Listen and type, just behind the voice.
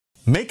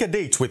Make a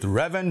date with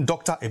Rev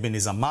Dr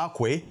Ebenezer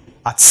Markwei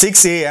at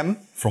 6 a.m.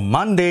 from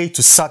Monday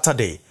to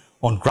Saturday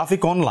on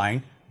Graphic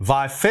Online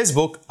via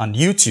Facebook and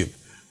YouTube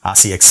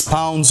as he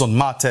expounds on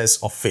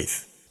matters of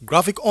faith.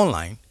 Graphic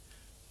Online,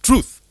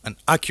 truth and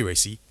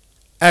accuracy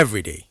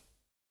every day.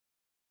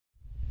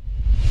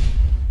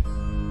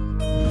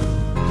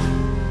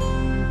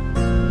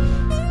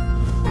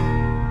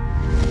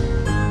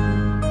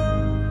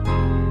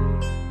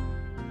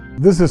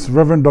 This is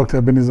Rev Dr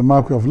Ebenezer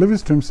Markwei of Living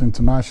Streams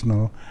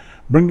International,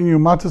 bringing you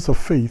matters of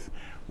faith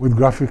with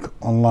Graphic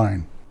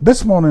Online.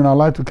 This morning, I'd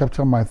like to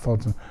capture my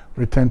thoughts and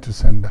return to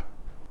sender.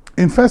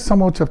 In 1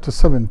 Samuel chapter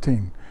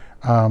 17,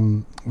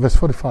 verse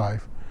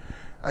 45,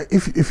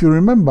 if you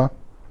remember,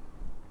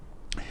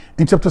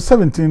 in chapter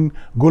 17,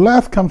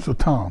 Goliath comes to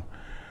town.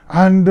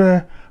 And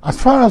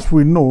as far as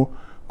we know,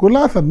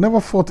 Goliath had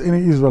never fought any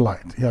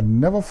Israelite. He had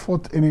never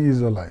fought any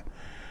Israelite.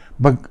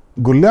 But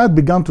Goliath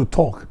began to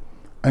talk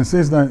and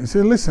says that, he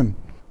said, listen,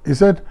 he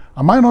said,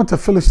 am I not a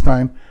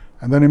Philistine?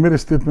 And then he made a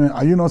statement,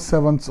 are you not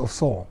servants of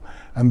Saul?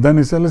 And then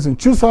he said, listen,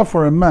 choose out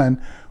for a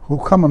man who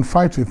come and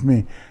fight with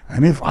me.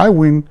 And if I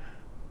win,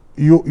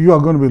 you are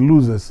going to be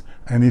losers.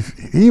 And if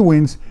he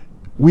wins,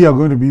 we are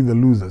going to be the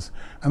losers.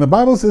 And the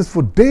Bible says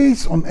for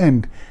days on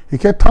end, he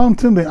kept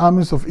taunting the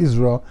armies of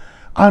Israel.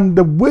 And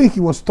the way he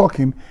was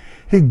talking,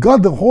 he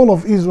got the whole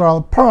of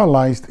Israel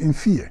paralyzed in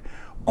fear.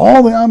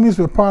 All the armies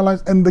were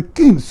paralyzed, and the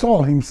king,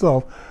 Saul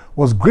himself,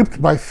 was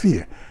gripped by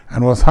fear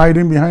and was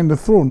hiding behind the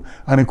throne,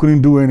 and he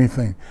couldn't do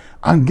anything.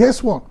 And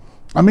guess what?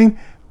 I mean,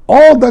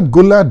 all that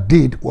Goliath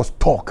did was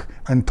talk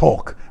and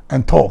talk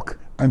and talk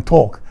and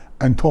talk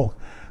and talk.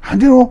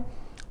 And you know,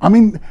 I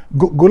mean,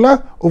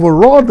 Goliath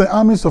overawed the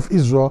armies of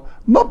Israel,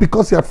 not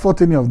because he had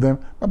fought any of them,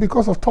 but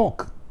because of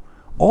talk.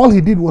 All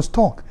he did was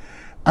talk.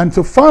 And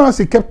so far as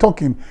he kept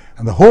talking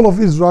and the whole of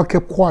Israel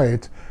kept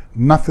quiet,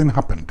 nothing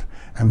happened.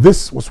 And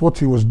this was what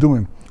he was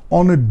doing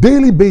on a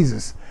daily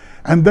basis.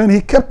 And then he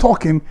kept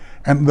talking,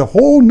 and the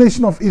whole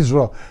nation of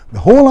Israel, the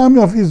whole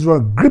army of Israel,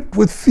 gripped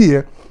with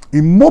fear,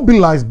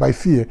 immobilized by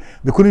fear.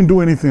 They couldn't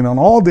do anything, and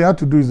all they had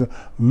to do is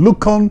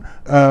look on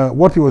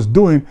what he was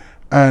doing,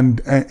 and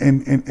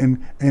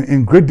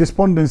in great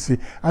despondency.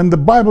 And the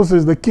Bible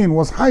says the king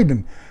was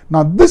hiding.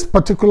 Now, this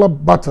particular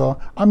battle,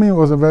 I mean, it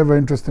was a very, very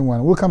interesting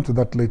one. We'll come to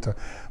that later.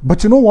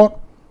 But you know what?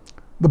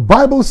 The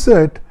Bible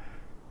said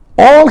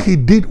all he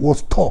did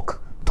was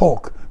talk,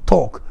 talk,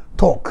 talk,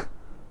 talk.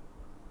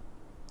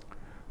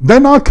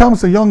 Then out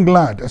comes a young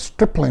lad, a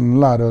stripling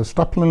lad, or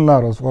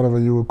whatever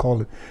you would call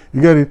it.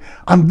 You get it?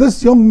 And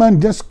this young man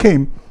just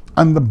came,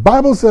 and the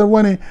Bible said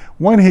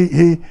when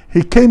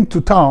he came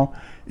to town,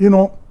 you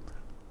know,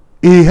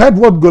 he heard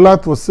what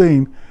Goliath was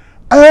saying,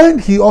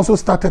 and he also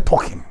started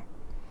talking.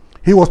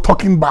 He was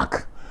talking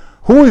back.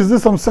 Who is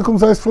this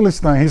uncircumcised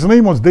Philistine? His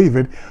name was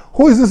David.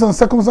 Who is this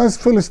uncircumcised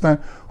Philistine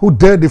who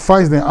dare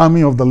defies the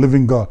army of the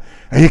living God?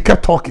 And he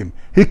kept talking.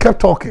 He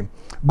kept talking.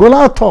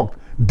 Goliath talked.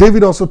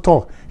 David also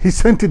talked. He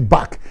sent it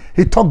back.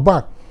 He talked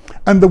back.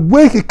 And the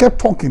way he kept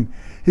talking,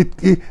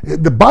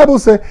 the Bible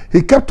said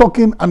he kept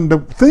talking, and the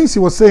things he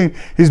was saying,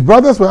 his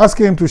brothers were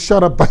asking him to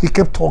shut up, but he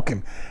kept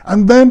talking.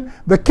 And then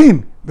the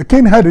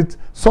king heard it.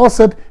 Saul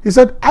said, he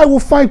said, I will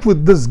fight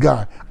with this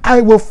guy. I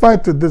will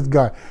fight with this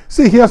guy.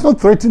 See, he has not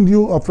threatened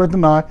you or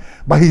threatened I,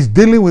 but he's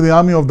dealing with the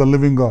army of the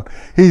living God.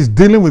 He's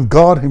dealing with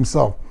God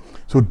himself.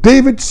 So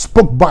David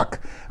spoke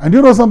back. And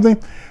you know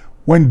something?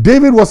 When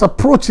David was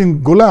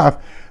approaching Goliath,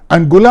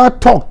 and Goliath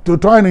talked to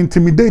try and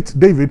intimidate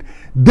David,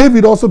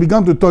 David also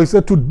began to talk. He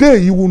said, today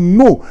you will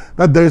know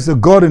that there is a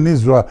God in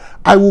Israel.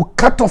 I will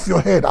cut off your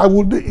head. I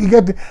will. You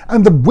get it?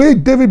 And the way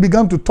David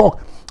began to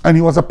talk, and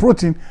he was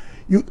approaching,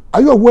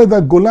 are you aware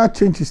that Goliath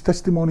changed his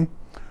testimony?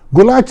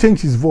 Goliath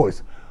changed his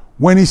voice.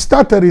 When he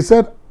started, he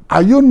said,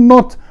 am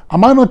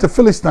I not a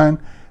Philistine?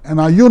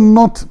 And are you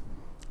not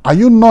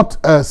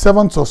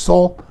servants of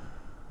Saul?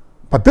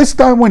 But this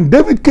time when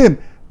David came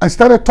and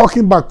started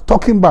talking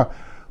back,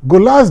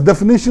 Goliath's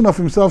definition of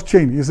himself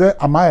changed. He said,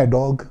 am I a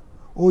dog?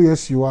 Oh,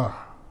 yes, you are.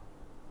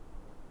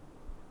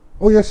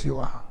 Oh, yes, you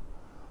are.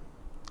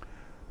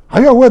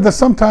 Are you aware that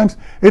sometimes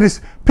it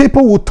is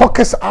people who talk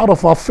us out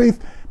of our faith,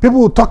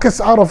 people who talk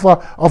us out of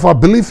our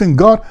belief in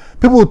God,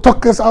 people who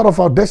talk us out of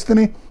our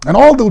destiny, and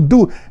all they'll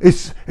do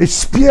is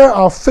spear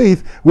our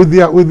faith with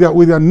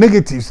their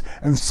negatives,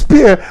 and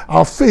spear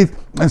our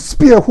faith and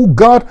spear who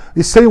God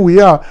is saying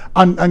we are,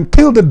 and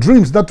kill the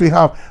dreams that we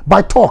have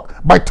by talk.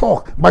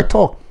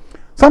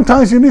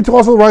 Sometimes you need to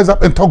also rise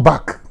up and talk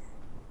back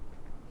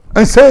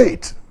and say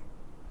it.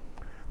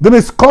 They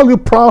may call you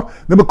proud,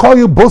 they may call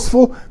you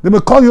boastful, they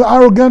may call you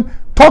arrogant.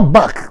 Talk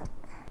back.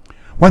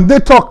 When they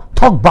talk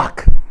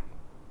back.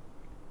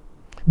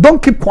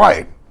 Don't keep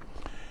quiet.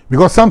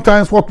 Because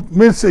sometimes what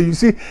men say, you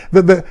see,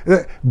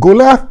 the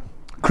Goliath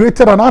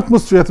created an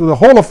atmosphere to the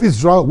whole of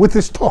Israel with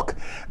his talk.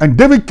 And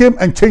David came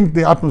and changed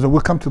the atmosphere.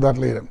 We'll come to that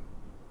later.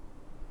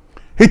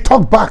 He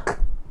talked back.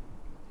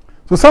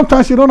 So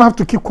sometimes you don't have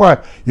to keep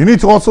quiet. You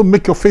need to also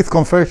make your faith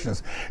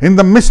confessions. In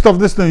the midst of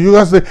this thing, you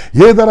guys say,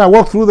 yea, though I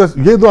walk through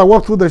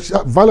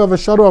the valley of the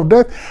shadow of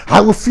death, I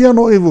will fear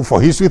no evil,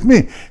 for he's with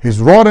me. His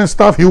rod and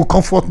staff, he will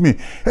comfort me.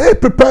 He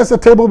prepares a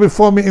table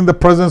before me in the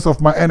presence of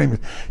my enemies.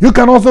 You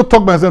can also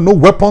talk by saying, no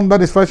weapon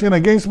that is fashioned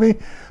against me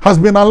has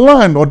been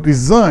aligned or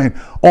designed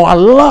or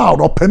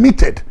allowed or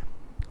permitted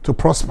to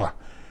prosper.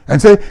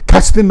 And say,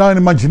 casting down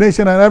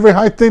imagination and every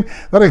high thing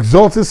that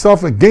exalts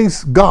itself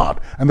against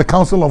God and the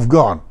counsel of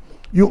God.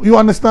 You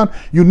understand?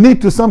 You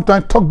need to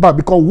sometimes talk back,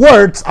 because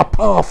words are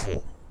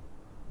powerful.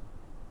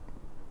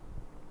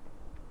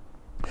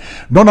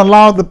 Don't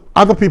allow the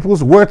other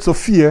people's words of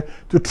fear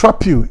to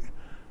trap you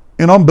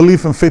in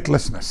unbelief and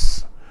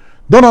faithlessness.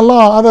 Don't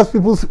allow other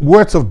people's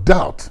words of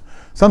doubt.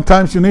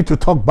 Sometimes you need to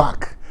talk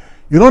back.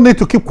 You don't need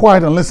to keep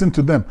quiet and listen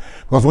to them.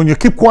 Because when you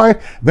keep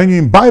quiet, then you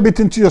imbibe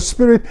it into your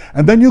spirit,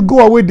 and then you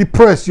go away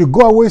depressed, you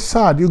go away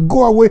sad, you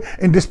go away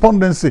in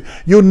despondency.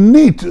 You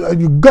need to,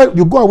 you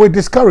go away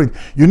discouraged.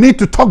 You need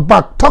to talk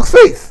back. Talk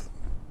faith.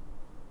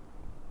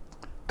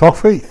 Talk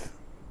faith.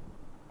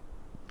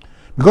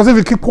 Because if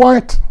you keep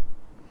quiet,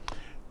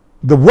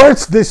 the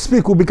words they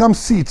speak will become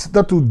seeds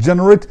that will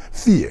generate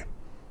fear.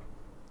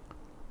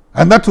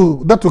 And that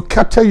will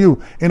capture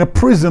you in a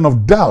prison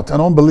of doubt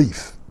and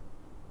unbelief.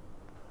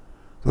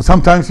 So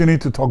sometimes you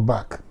need to talk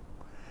back.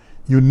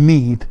 You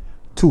need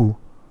to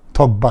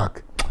talk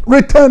back.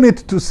 Return it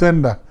to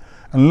sender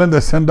and let the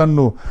sender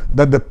know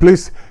that the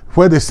place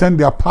where they send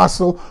their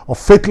parcel of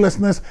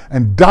faithlessness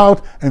and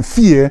doubt and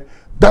fear,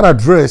 that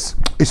address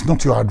is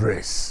not your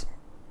address.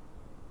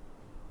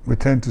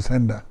 Return to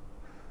sender.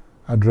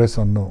 Address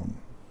unknown.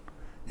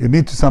 You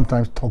need to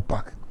sometimes talk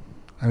back.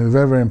 And it's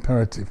very, very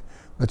imperative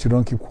that you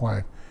don't keep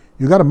quiet.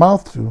 You got a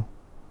mouth to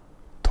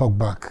talk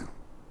back.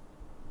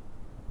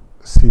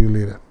 See you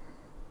later.